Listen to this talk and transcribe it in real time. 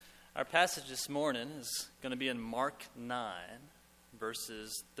Our passage this morning is going to be in Mark 9,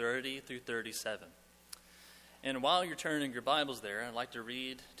 verses 30 through 37. And while you're turning your Bibles there, I'd like to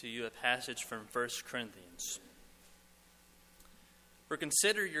read to you a passage from 1 Corinthians. For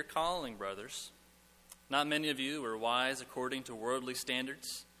consider your calling, brothers. Not many of you were wise according to worldly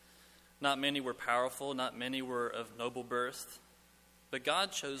standards. Not many were powerful, not many were of noble birth. But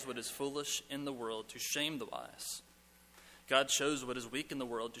God chose what is foolish in the world to shame the wise. God chose what is weak in the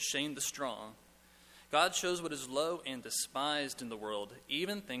world to shame the strong. God chose what is low and despised in the world,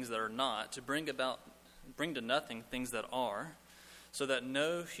 even things that are not, to bring to nothing things that are, so that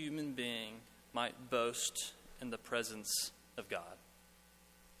no human being might boast in the presence of God.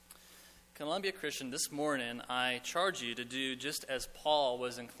 Columbia Christian, this morning I charge you to do just as Paul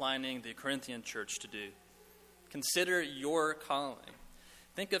was inclining the Corinthian church to do. Consider your calling.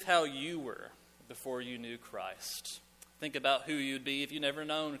 Think of how you were before you knew Christ. Think about who you'd be if you never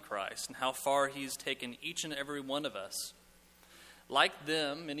known Christ and how far he's taken each and every one of us. Like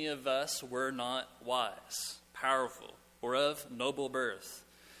them, many of us were not wise, powerful, or of noble birth.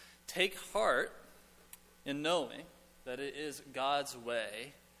 Take heart in knowing that it is God's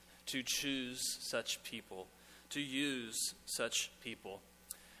way to choose such people, to use such people.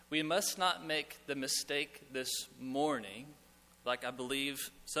 We must not make the mistake this morning, like I believe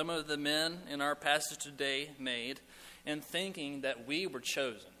some of the men in our passage today made, in thinking that we were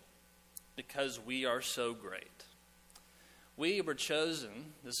chosen because we are so great. We were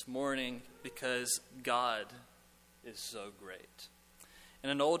chosen this morning because God is so great. In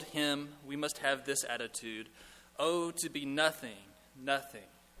an old hymn, we must have this attitude: oh, to be nothing, nothing.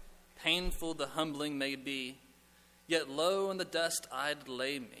 Painful the humbling may be, yet low in the dust I'd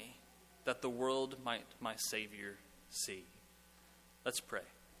lay me, that the world might my Savior see. Let's pray.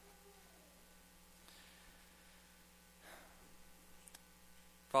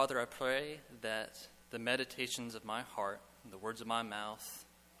 Father, I pray that the meditations of my heart and the words of my mouth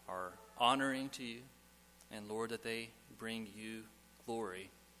are honoring to you, and Lord, that they bring you glory.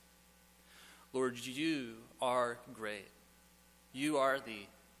 Lord, you are great. You are the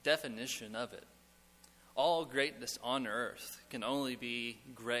definition of it. All greatness on earth can only be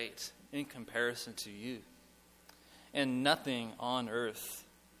great in comparison to you. And nothing on earth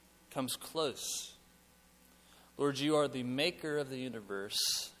comes close. Lord, you are the maker of the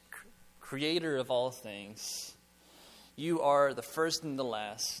universe, creator of all things. You are the first and the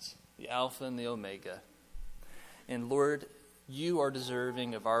last, the Alpha and the Omega. And Lord, you are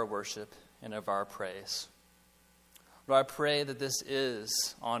deserving of our worship and of our praise. Lord, I pray that this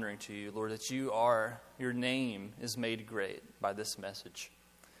is honoring to you, Lord, that your name is made great by this message.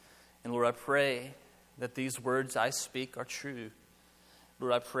 And Lord, I pray that these words I speak are true.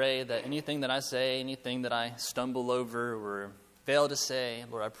 Lord, I pray that anything that I say, anything that I stumble over or fail to say,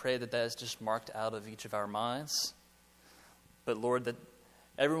 Lord, I pray that that is just marked out of each of our minds. But Lord, that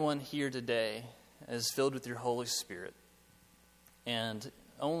everyone here today is filled with your Holy Spirit and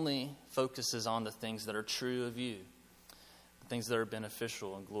only focuses on the things that are true of you, the things that are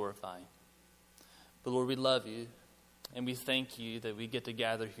beneficial and glorifying. But Lord, we love you, and we thank you that we get to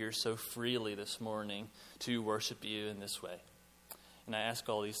gather here so freely this morning to worship you in this way. And I ask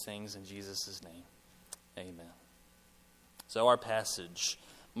all these things in Jesus' name. Amen. So our passage,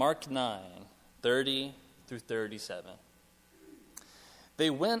 Mark 9, 30 through 37. They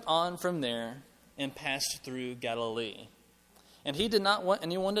went on from there and passed through Galilee. And he did not want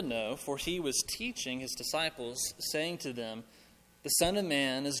anyone to know, for he was teaching his disciples, saying to them, the Son of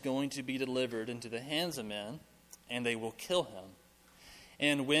Man is going to be delivered into the hands of men, and they will kill him.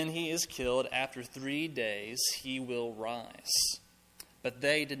 And when he is killed, after 3 days he will rise. But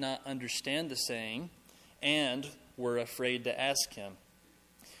they did not understand the saying, and were afraid to ask him.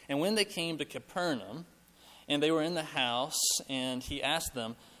 And when they came to Capernaum, and they were in the house, and he asked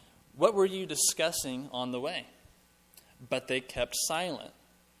them, what were you discussing on the way? But they kept silent.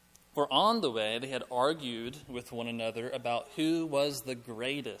 For on the way they had argued with one another about who was the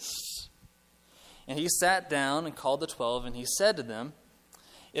greatest. And he sat down and called the 12, and he said to them,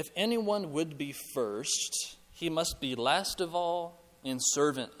 if anyone would be first, he must be last of all and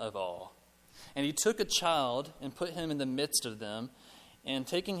servant of all. And he took a child and put him in the midst of them, and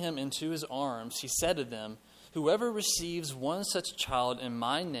taking him into his arms, he said to them, whoever receives one such child in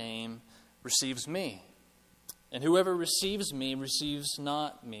my name receives me. And whoever receives me receives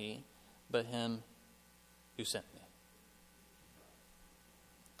not me, but him who sent me.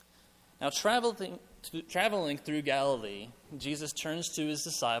 Now, traveling through Galilee, Jesus turns to his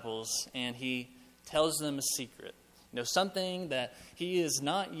disciples and he tells them a secret. Something that he is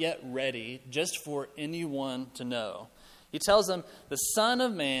not yet ready just for anyone to know. He tells them the Son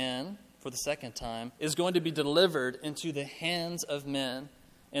of Man, for the second time, is going to be delivered into the hands of men,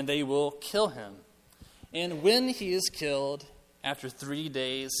 and they will kill him. And when he is killed, after 3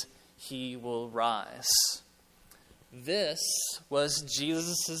 days, he will rise. This was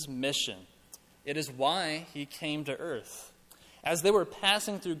Jesus' mission. It is why he came to earth. As they were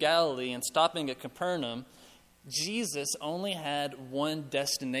passing through Galilee and stopping at Capernaum, Jesus only had one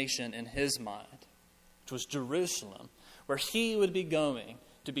destination in his mind, which was Jerusalem, where he would be going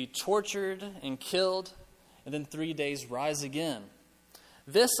to be tortured and killed, and then 3 days rise again.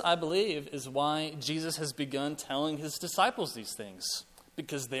 This, I believe, is why Jesus has begun telling his disciples these things,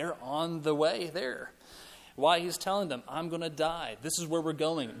 because they're on the way there. Why he's telling them, I'm going to die. This is where we're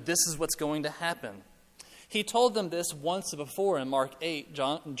going. This is what's going to happen. He told them this once before in Mark 8.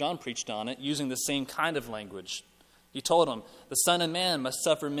 John preached on it using the same kind of language. He told them, the Son of Man must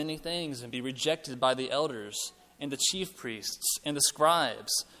suffer many things and be rejected by the elders and the chief priests and the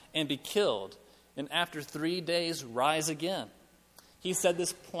scribes and be killed, and after 3 days rise again. He said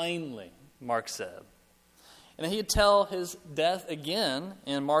this plainly, Mark said. And he'd tell his death again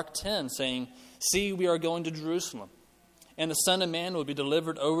in Mark 10, saying, see, we are going to Jerusalem, and the Son of Man will be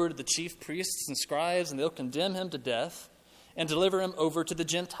delivered over to the chief priests and scribes, and they'll condemn him to death and deliver him over to the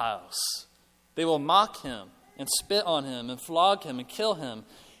Gentiles. They will mock him and spit on him and flog him and kill him,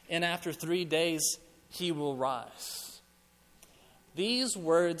 and after 3 days he will rise. These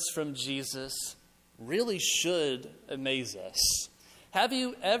words from Jesus really should amaze us. Have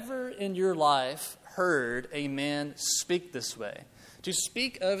you ever in your life heard a man speak this way? To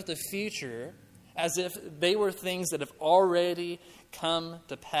speak of the future as if they were things that have already come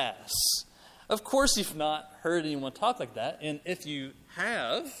to pass. Of course, you've not heard anyone talk like that, and if you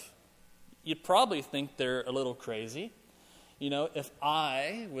have, you probably think they're a little crazy. You know, if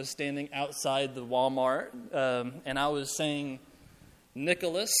I was standing outside the Walmart and I was saying,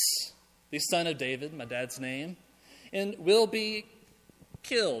 Nicholas, the son of David, my dad's name, and will be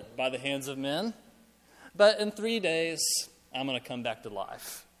killed by the hands of men, but in 3 days, I'm going to come back to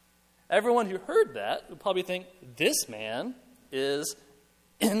life. Everyone who heard that would probably think, this man is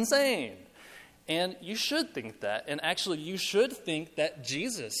insane. And you should think that. And actually, you should think that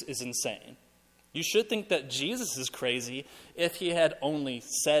Jesus is insane. You should think that Jesus is crazy if he had only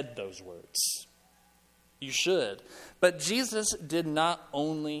said those words. You should. But Jesus did not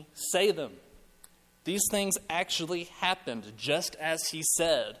only say them. These things actually happened just as he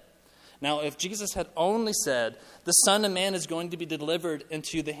said. Now, if Jesus had only said, the Son of Man is going to be delivered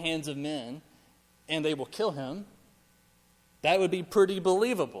into the hands of men, and they will kill him, that would be pretty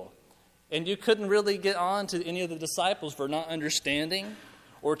believable. And you couldn't really get on to any of the disciples for not understanding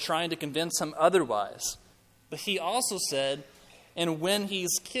or trying to convince him otherwise. But he also said, and when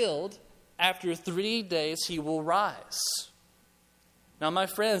he's killed, after 3 days he will rise. Now, my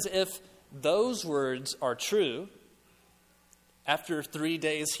friends, if those words are true, after 3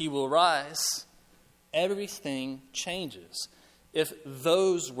 days he will rise, everything changes. If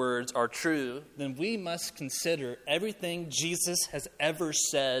those words are true, then we must consider everything Jesus has ever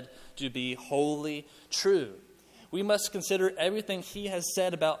said to be wholly true. We must consider everything he has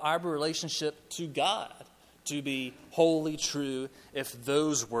said about our relationship to God to be wholly true if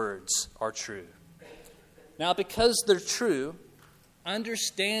those words are true. Now, because they're true,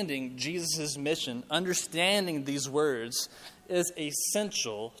 understanding Jesus' mission, understanding these words, is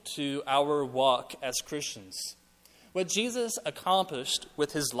essential to our walk as Christians. What Jesus accomplished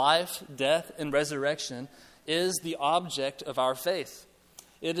with his life, death, and resurrection is the object of our faith.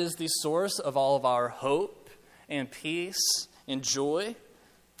 It is the source of all of our hope and peace and joy.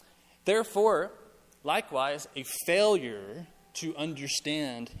 Therefore, likewise, a failure to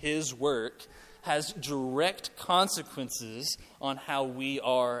understand his work has direct consequences on how we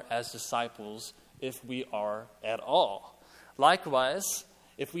are as disciples, if we are at all. Likewise,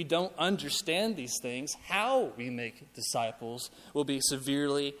 if we don't understand these things, how we make disciples will be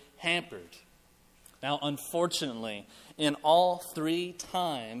severely hampered. Now, unfortunately, in all 3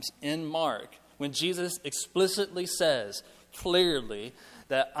 times in Mark, when Jesus explicitly says clearly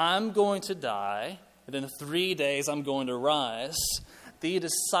that I'm going to die, and in 3 days I'm going to rise, the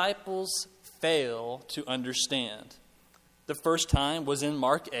disciples fail to understand. The first time was in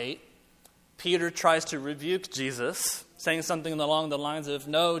Mark 8. Peter tries to rebuke Jesus, saying something along the lines of,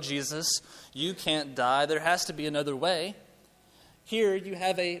 no, Jesus, you can't die. There has to be another way. Here you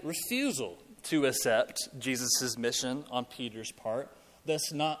have a refusal to accept Jesus' mission on Peter's part,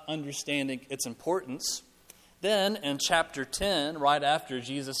 thus not understanding its importance. Then in chapter 10, right after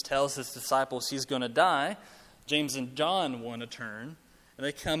Jesus tells his disciples he's going to die, James and John want to turn, and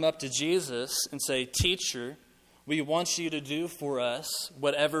they come up to Jesus and say, Teacher, We want you to do for us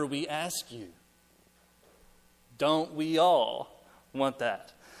whatever we ask you. Don't we all want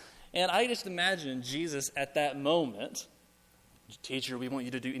that? And I just imagine Jesus at that moment, teacher, we want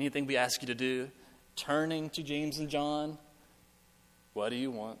you to do anything we ask you to do, turning to James and John, what do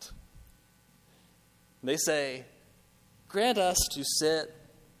you want? They say, grant us to sit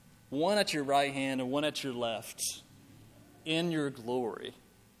one at your right hand and one at your left in your glory.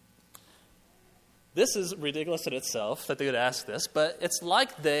 This is ridiculous in itself that they would ask this, but it's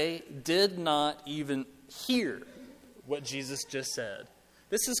like they did not even hear what Jesus just said.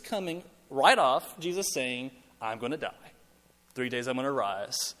 This is coming right off Jesus saying, I'm going to die. 3 days I'm going to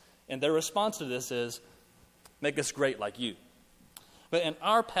rise. And their response to this is, make us great like you. But in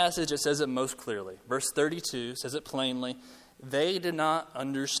our passage, it says it most clearly. Verse 32 says it plainly. They did not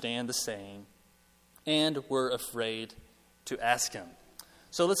understand the saying and were afraid to ask him.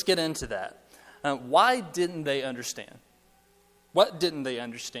 So let's get into that. Why didn't they understand? What didn't they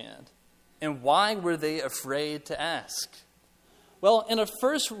understand? And why were they afraid to ask? Well, in a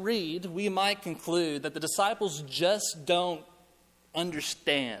first read, we might conclude that the disciples just don't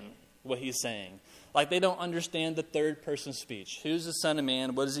understand what he's saying. Like they don't understand the third person speech. Who's the Son of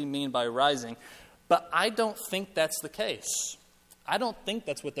Man? What does he mean by rising? But I don't think that's the case. I don't think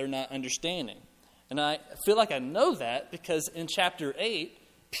that's what they're not understanding. And I feel like I know that because in chapter 8,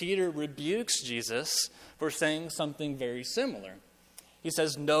 Peter rebukes Jesus for saying something very similar. He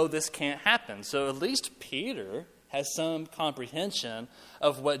says, no, this can't happen. So at least Peter has some comprehension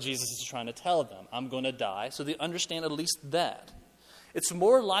of what Jesus is trying to tell them. I'm going to die. So they understand at least that. It's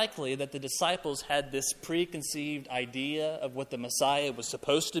more likely that the disciples had this preconceived idea of what the Messiah was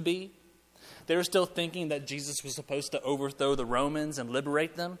supposed to be. They were still thinking that Jesus was supposed to overthrow the Romans and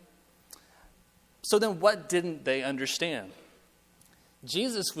liberate them. So then what didn't they understand?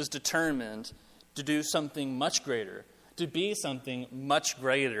 Jesus was determined to do something much greater, to be something much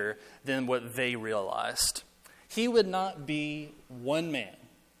greater than what they realized. He would not be one man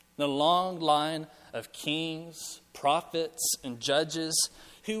in a long line of kings, prophets, and judges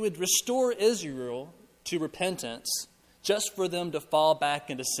who would restore Israel to repentance just for them to fall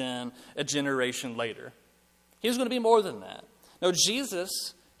back into sin a generation later. He was going to be more than that. No,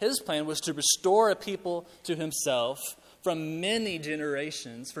 Jesus, his plan was to restore a people to himself from many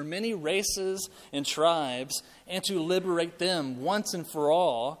generations, from many races and tribes, and to liberate them once and for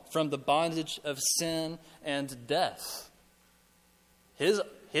all from the bondage of sin and death.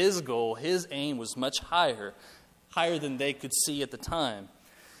 His goal, his aim was much higher than they could see at the time.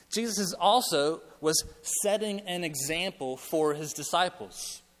 Jesus also was setting an example for his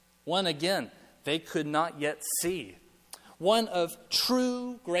disciples. One, again, they could not yet see. One of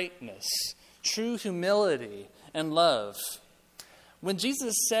true greatness, true humility, and love. When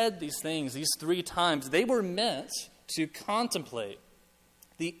Jesus said these things, these 3 times, they were meant to contemplate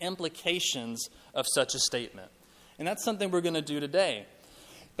the implications of such a statement. And that's something we're going to do today.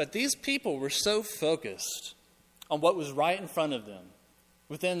 But these people were so focused on what was right in front of them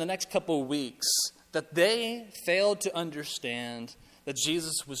within the next couple of weeks that they failed to understand that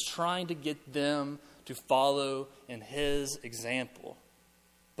Jesus was trying to get them to follow in his example.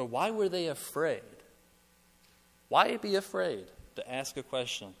 But why were they afraid? Why be afraid to ask a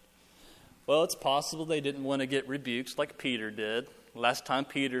question? Well, it's possible they didn't want to get rebuked like Peter did. Last time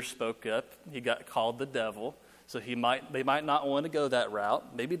Peter spoke up, he got called the devil. So they might not want to go that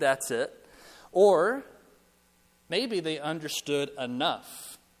route. Maybe that's it. Or maybe they understood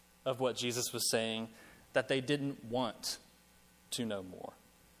enough of what Jesus was saying that they didn't want to know more.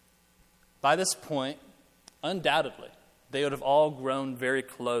 By this point, undoubtedly, they would have all grown very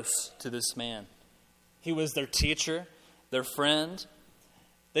close to this man. He was their teacher, their friend.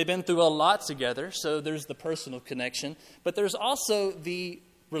 They've been through a lot together, so there's the personal connection. But there's also the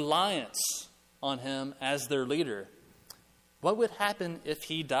reliance on him as their leader. What would happen if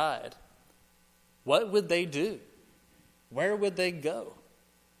he died? What would they do? Where would they go?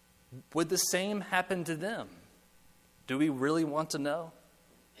 Would the same happen to them? Do we really want to know?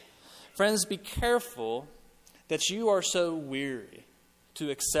 Friends, be careful that you are so weary to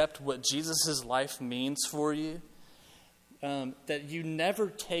accept what Jesus' life means for you, that you never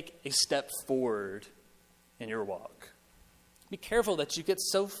take a step forward in your walk. Be careful that you get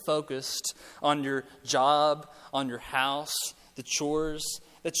so focused on your job, on your house, the chores,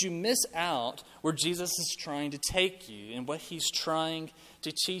 that you miss out where Jesus is trying to take you and what he's trying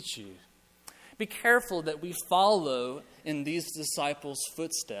to teach you. Be careful that we follow in these disciples'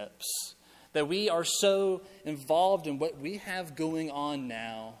 footsteps, that we are so involved in what we have going on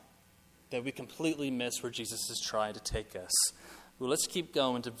now that we completely miss where Jesus is trying to take us. Well, let's keep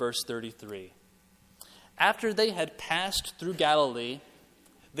going to verse 33. after they had passed through Galilee,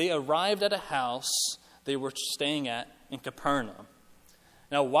 they arrived at a house they were staying at in Capernaum.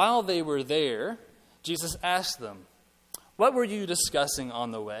 Now, while they were there, Jesus asked them, "What were you discussing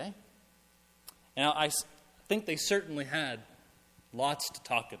on the way?" Now, I think they certainly had lots to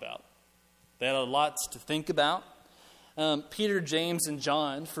talk about. They had lots to think about. Peter, James, and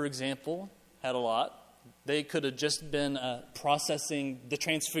John, for example, had a lot. They could have just been processing the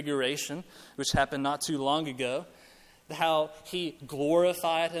transfiguration, which happened not too long ago, how he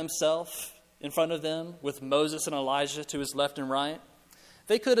glorified himself in front of them with Moses and Elijah to his left and right.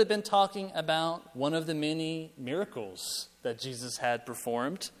 They could have been talking about one of the many miracles that Jesus had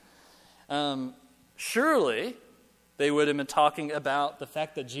performed. Surely, they would have been talking about the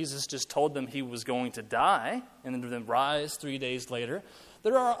fact that Jesus just told them he was going to die and then rise 3 days later.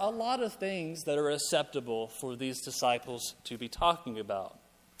 There are a lot of things that are acceptable for these disciples to be talking about.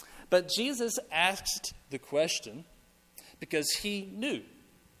 But Jesus asked the question because he knew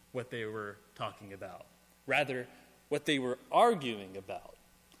what they were talking about. Rather, what they were arguing about.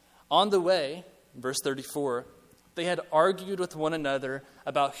 On the way, verse 34, they had argued with one another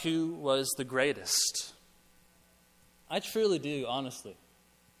about who was the greatest. I truly do, honestly,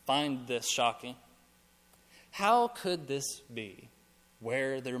 find this shocking. How could this be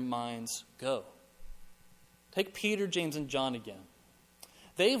where their minds go? Take Peter, James, and John again.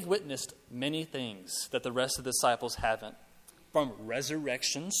 They've witnessed many things that the rest of the disciples haven't, from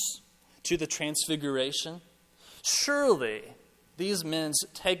resurrections to the transfiguration. Surely these men's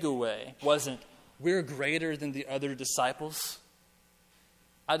takeaway wasn't, "We're greater than the other disciples."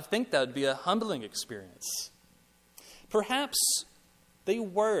 I'd think that would be a humbling experience. Perhaps they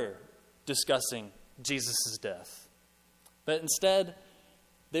were discussing Jesus' death, but instead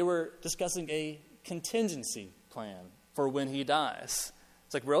they were discussing a contingency plan for when he dies.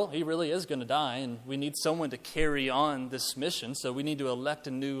 It's like, well, he really is going to die, and we need someone to carry on this mission, so we need to elect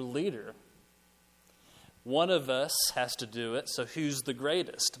a new leader. One of us has to do it, so who's the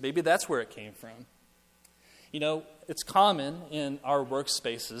greatest? Maybe that's where it came from. You know, it's common in our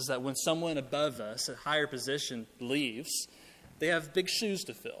workspaces that when someone above us, a higher position, leaves, they have big shoes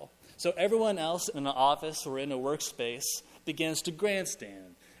to fill. So everyone else in an office or in a workspace begins to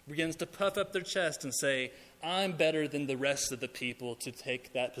grandstand, begins to puff up their chest and say, "I'm better than the rest of the people to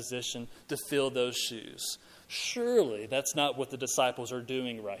take that position, to fill those shoes." Surely that's not what the disciples are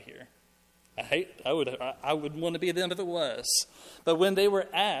doing right here. I would want to be them if it was. But when they were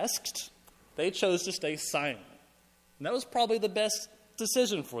asked, they chose to stay silent. And that was probably the best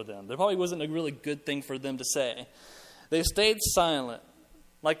decision for them. There probably wasn't a really good thing for them to say. They stayed silent,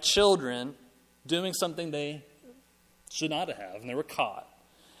 like children doing something they should not have, and they were caught.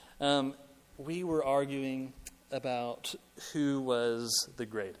 We were arguing about who was the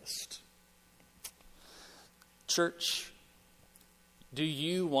greatest. Church, do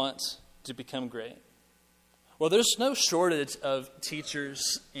you want to become great? Well, there's no shortage of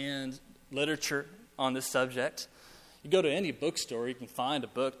teachers and literature on this subject. You go to any bookstore, you can find a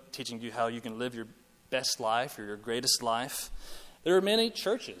book teaching you how you can live your best life or your greatest life. There are many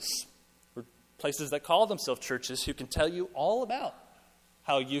churches or places that call themselves churches who can tell you all about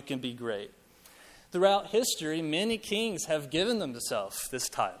how you can be great. Throughout history, many kings have given themselves this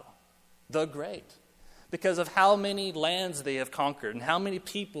title, the Great, because of how many lands they have conquered and how many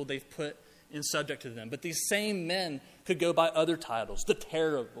people they've put in subject to them. But these same men could go by other titles, the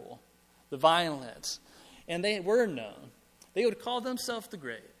terrible, the violent, and they were known. They would call themselves the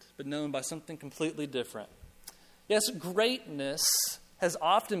Great, but known by something completely different. Yes, greatness has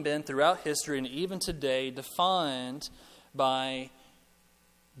often been throughout history and even today defined by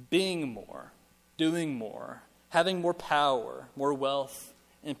being more, doing more, having more power, more wealth,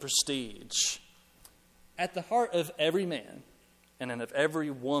 and prestige. At the heart of every man and of every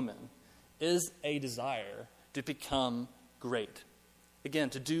woman is a desire to become great. Again,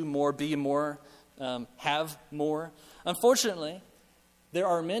 to do more, be more, have more. Unfortunately, there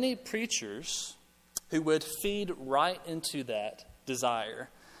are many preachers who would feed right into that desire.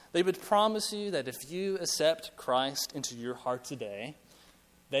 They would promise you that if you accept Christ into your heart today,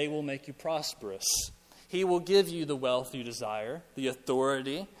 they will make you prosperous. He will give you the wealth you desire, the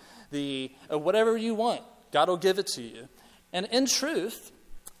authority, the whatever you want. God will give it to you. And in truth,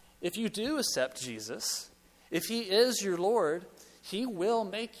 if you do accept Jesus, if he is your Lord, he will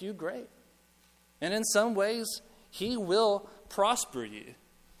make you great. And in some ways, he will prosper you,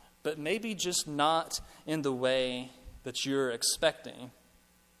 but maybe just not in the way that you're expecting.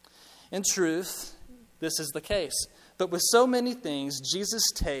 In truth, this is the case. But with so many things, Jesus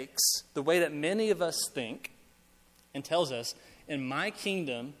takes the way that many of us think and tells us, in my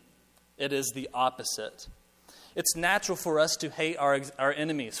kingdom, it is the opposite. It's natural for us to hate our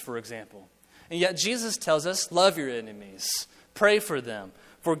enemies, for example. And yet Jesus tells us, love your enemies, pray for them,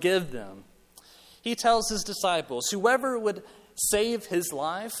 forgive them. He tells his disciples, whoever would save his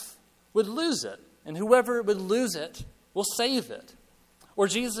life would lose it, and whoever would lose it will save it. Or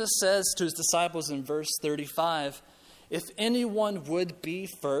Jesus says to his disciples in verse 35, if anyone would be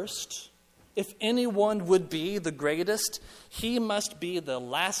first, if anyone would be the greatest, he must be the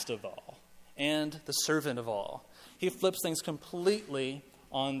last of all and the servant of all. He flips things completely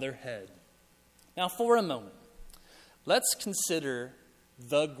on their head. Now, for a moment, let's consider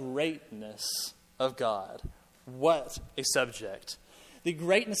the greatness of God. What a subject. The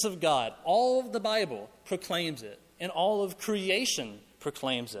greatness of God. All of the Bible proclaims it, and all of creation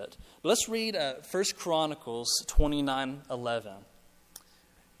proclaims it. Let's read 1 Chronicles 29:11.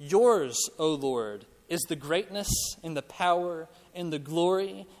 Yours, O Lord, is the greatness and the power and the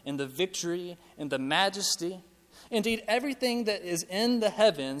glory and the victory and the majesty. Indeed, everything that is in the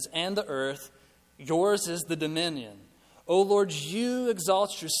heavens and the earth, yours is the dominion. O Lord, you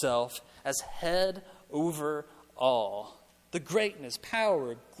exalt yourself as head over all. The greatness,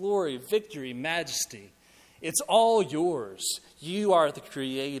 power, glory, victory, majesty, it's all yours. You are the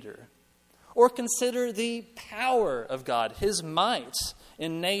creator. Or consider the power of God, his might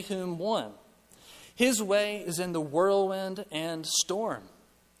in Nahum 1. His way is in the whirlwind and storm,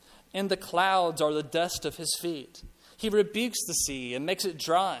 and the clouds are the dust of his feet. He rebukes the sea and makes it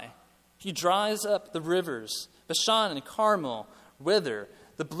dry. He dries up the rivers. Bashan and Carmel wither.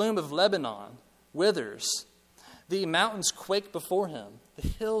 The bloom of Lebanon withers. The mountains quake before him. The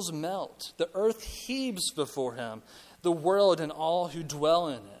hills melt. The earth heaves before him. The world and all who dwell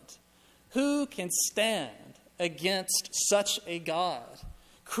in it. Who can stand against such a God?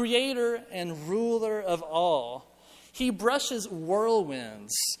 Creator and ruler of all. He brushes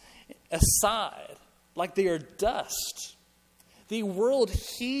whirlwinds aside like they are dust. The world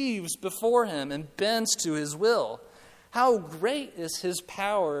heaves before him and bends to his will. How great is his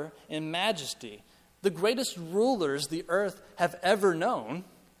power and majesty! The greatest rulers the earth have ever known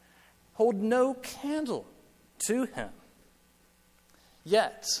hold no candle to him.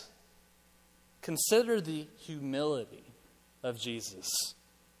 Yet, consider the humility of Jesus,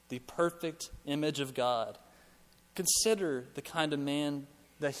 the perfect image of God. Consider the kind of man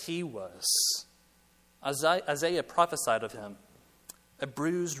that he was. Isaiah prophesied of him, a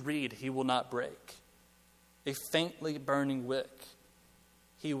bruised reed he will not break, a faintly burning wick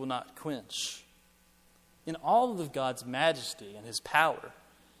he will not quench. In all of God's majesty and his power,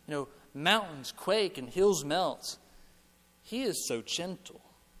 mountains quake and hills melt. He is so gentle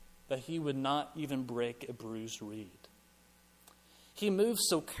that he would not even break a bruised reed. He moves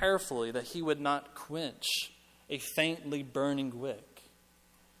so carefully that he would not quench a faintly burning wick.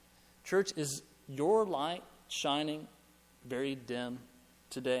 Church, is your light shining very dim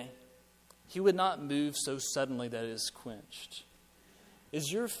today? He would not move so suddenly that it is quenched.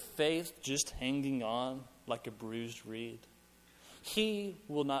 Is your faith just hanging on like a bruised reed? He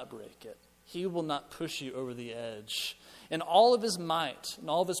will not break it. He will not push you over the edge. In all of his might and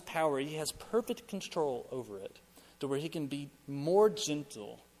all of his power, he has perfect control over it, to where he can be more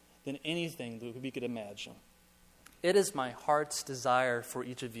gentle than anything that we could imagine. It is my heart's desire for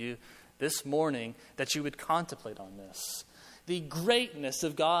each of you this morning that you would contemplate on this. The greatness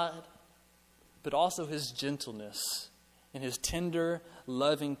of God, but also his gentleness and his tender,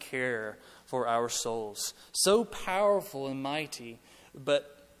 loving care for our souls. So powerful and mighty,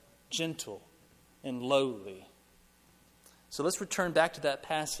 but gentle and lowly. So let's return back to that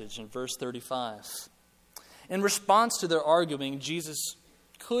passage in verse 35. In response to their arguing, Jesus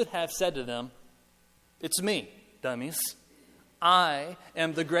could have said to them, "It's me, dummies. I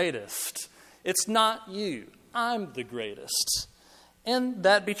am the greatest. It's not you. I'm the greatest." And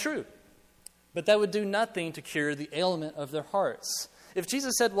that'd be true. But that would do nothing to cure the ailment of their hearts. If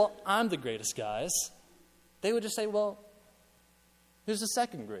Jesus said, "Well, I'm the greatest, guys," they would just say, "Well, who's the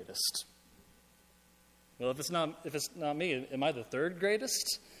second greatest?" "Well, if it's not me, am I the third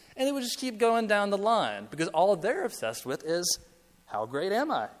greatest?" And they would just keep going down the line, because all they're obsessed with is, how great am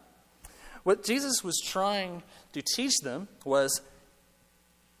I? What Jesus was trying to teach them was,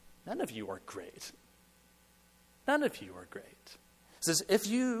 none of you are great. None of you are great. He says, if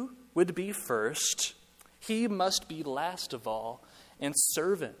you would be first, he must be last of all and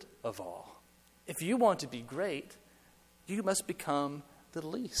servant of all. If you want to be great, you must become the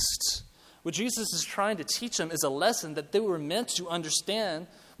least. What Jesus is trying to teach them is a lesson that they were meant to understand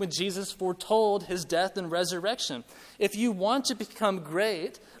when Jesus foretold his death and resurrection. If you want to become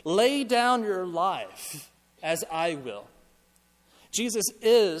great, lay down your life as I will. Jesus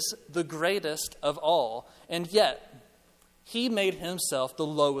is the greatest of all, and yet he made himself the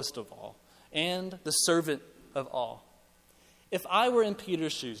lowest of all and the servant of all. If I were in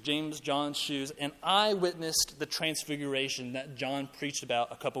Peter's shoes, James, John's shoes, and I witnessed the transfiguration that John preached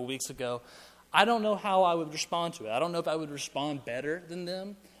about a couple weeks ago, I don't know how I would respond to it. I don't know if I would respond better than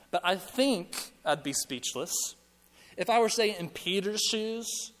them, but I think I'd be speechless. If I were, say, in Peter's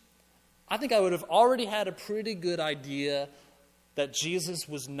shoes, I think I would have already had a pretty good idea that Jesus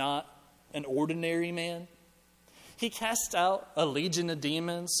was not an ordinary man. He cast out a legion of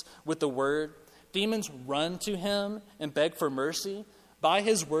demons with the word. Demons run to him and beg for mercy. By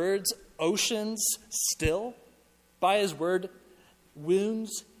his words, oceans still. By his word,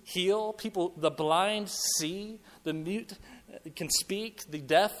 wounds heal. People, the blind see. The mute can speak. The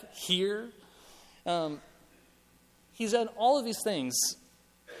deaf hear. He's done all of these things.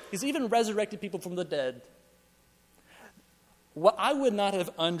 He's even resurrected people from the dead. What I would not have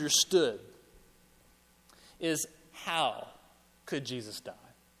understood is, how could Jesus die?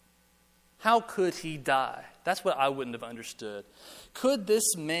 How could he die? That's what I wouldn't have understood. Could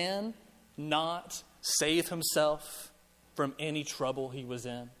this man not save himself from any trouble he was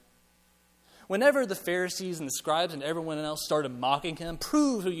in? Whenever the Pharisees and the scribes and everyone else started mocking him,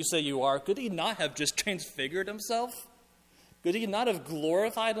 prove who you say you are, could he not have just transfigured himself? Could he not have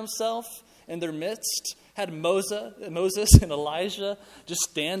glorified himself in their midst? Had Moses and Elijah just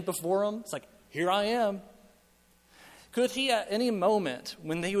stand before him? It's like, here I am. Could he at any moment,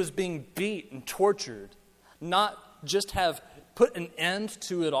 when he was being beat and tortured, not just have put an end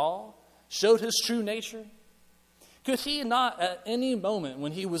to it all, showed his true nature? Could he not at any moment,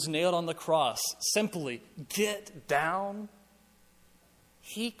 when he was nailed on the cross, simply get down?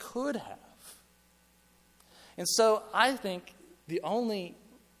 He could have. And so I think the only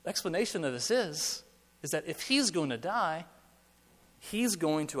explanation of this is that if he's going to die, he's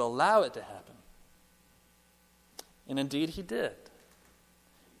going to allow it to happen. And indeed he did.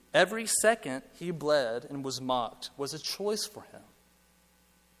 Every second he bled and was mocked was a choice for him.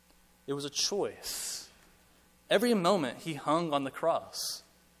 It was a choice. Every moment he hung on the cross,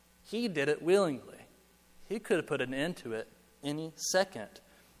 he did it willingly. He could have put an end to it any second.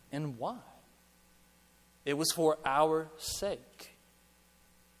 And why? It was for our sake.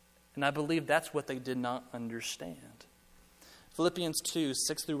 And I believe that's what they did not understand. Philippians 2,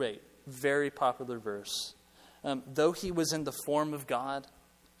 6 through 8, very popular verse. Though he was in the form of God,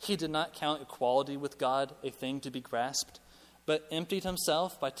 he did not count equality with God a thing to be grasped, but emptied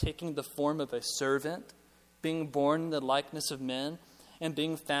himself by taking the form of a servant, being born in the likeness of men, and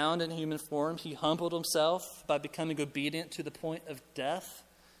being found in human form, he humbled himself by becoming obedient to the point of death,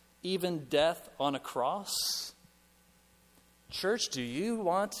 even death on a cross. Church, do you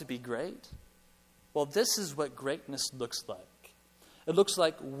want to be great? Well, this is what greatness looks like. It looks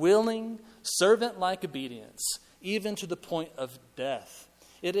like willing, servant-like obedience, even to the point of death.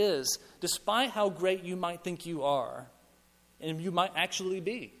 It is, despite how great you might think you are, and you might actually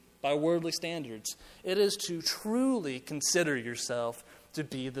be by worldly standards, it is to truly consider yourself to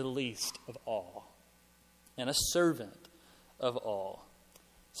be the least of all and a servant of all.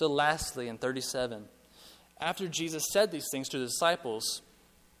 So lastly, in 37, after Jesus said these things to the disciples,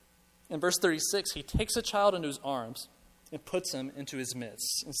 in verse 36, he takes a child into his arms and puts him into his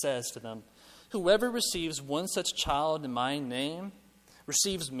midst and says to them, "Whoever receives one such child in my name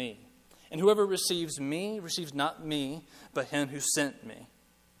receives me. And whoever receives me receives not me, but him who sent me."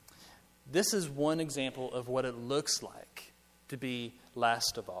 This is one example of what it looks like to be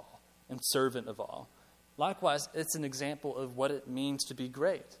last of all and servant of all. Likewise, it's an example of what it means to be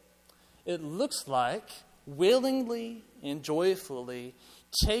great. It looks like willingly and joyfully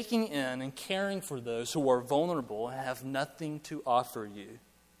taking in and caring for those who are vulnerable and have nothing to offer you.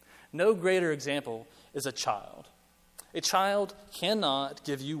 No greater example is a child. A child cannot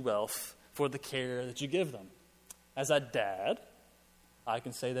give you wealth for the care that you give them. As a dad, I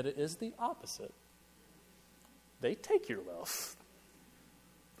can say that it is the opposite. They take your wealth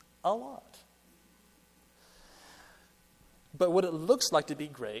a lot. But what it looks like to be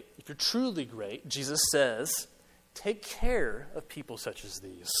great, if you're truly great, Jesus says, take care of people such as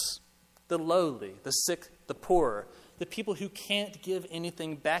these. The lowly, the sick, the poor, the people who can't give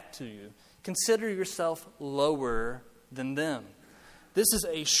anything back to you. Consider yourself lower than them. This is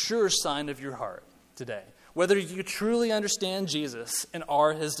a sure sign of your heart today. Whether you truly understand Jesus and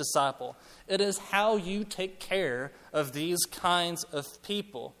are his disciple, it is how you take care of these kinds of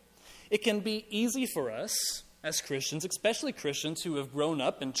people. It can be easy for us as Christians, especially Christians who have grown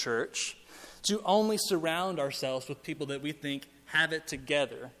up in church, to only surround ourselves with people that we think have it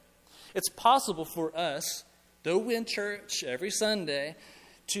together. It's possible for us though in church every Sunday,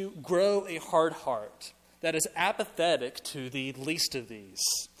 to grow a hard heart that is apathetic to the least of these.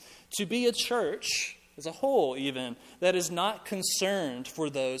 To be a church as a whole, even, that is not concerned for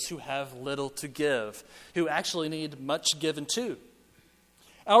those who have little to give, who actually need much given to.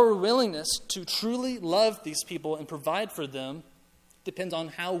 Our willingness to truly love these people and provide for them depends on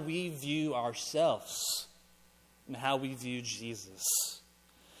how we view ourselves and how we view Jesus.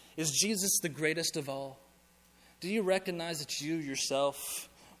 Is Jesus the greatest of all? Do you recognize that you yourself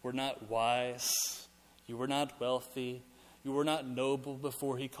were not wise? You were not wealthy? You were not noble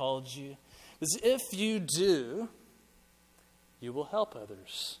before he called you? Because if you do, you will help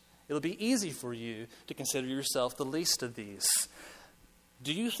others. It'll be easy for you to consider yourself the least of these.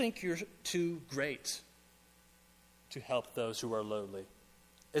 Do you think you're too great to help those who are lowly?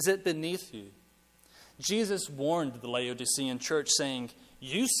 Is it beneath you? Jesus warned the Laodicean church, saying,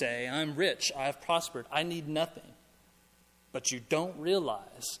 "You say, I'm rich, I have prospered, I need nothing. But you don't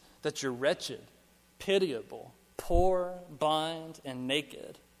realize that you're wretched, pitiable, poor, blind, and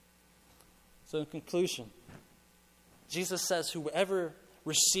naked." So in conclusion, Jesus says, whoever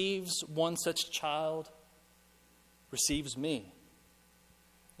receives one such child receives me.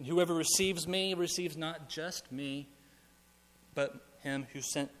 And whoever receives me receives not just me, but him who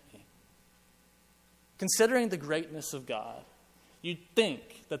sent me. Considering the greatness of God, you'd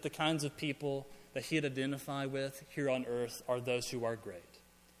think that the kinds of people that he'd identify with here on earth are those who are great.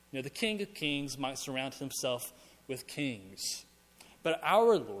 The King of Kings might surround himself with kings. But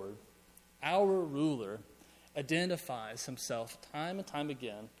our Lord, our ruler, identifies himself time and time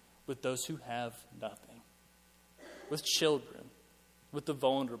again with those who have nothing. With children, with the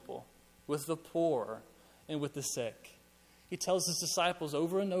vulnerable, with the poor, and with the sick. He tells his disciples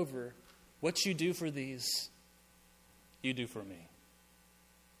over and over, what you do for these, you do for me.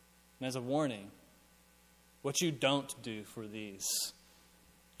 And as a warning, what you don't do for these,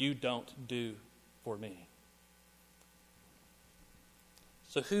 you don't do for me.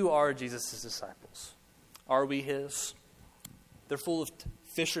 So who are Jesus' disciples? Are we his? They're full of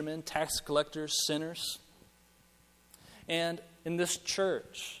fishermen, tax collectors, sinners. And in this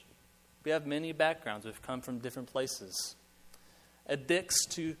church, we have many backgrounds. We've come from different places. Addicts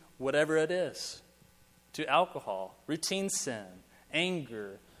to whatever it is. To alcohol, routine sin,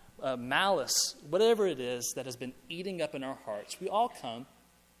 anger, malice, whatever it is that has been eating up in our hearts.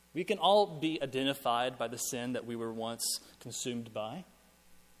 We can all be identified by the sin that we were once consumed by.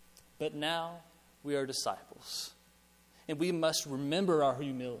 But now we are disciples. And we must remember our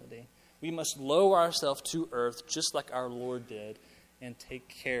humility. We must lower ourselves to earth just like our Lord did and take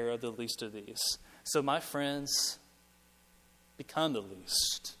care of the least of these. So my friends, become the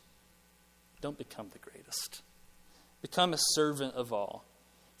least. Don't become the greatest. Become a servant of all.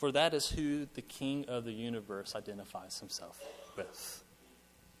 For that is who the King of the universe identifies himself with.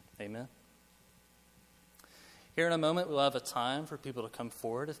 Amen. Here in a moment, we'll have a time for people to come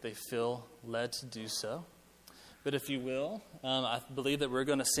forward if they feel led to do so. But if you will, I believe that we're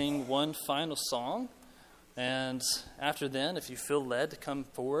going to sing one final song. And after then, if you feel led to come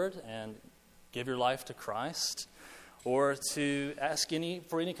forward and give your life to Christ, or to ask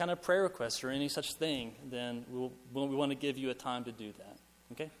for any kind of prayer request or any such thing, then we want to give you a time to do that.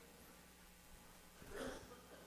 Okay?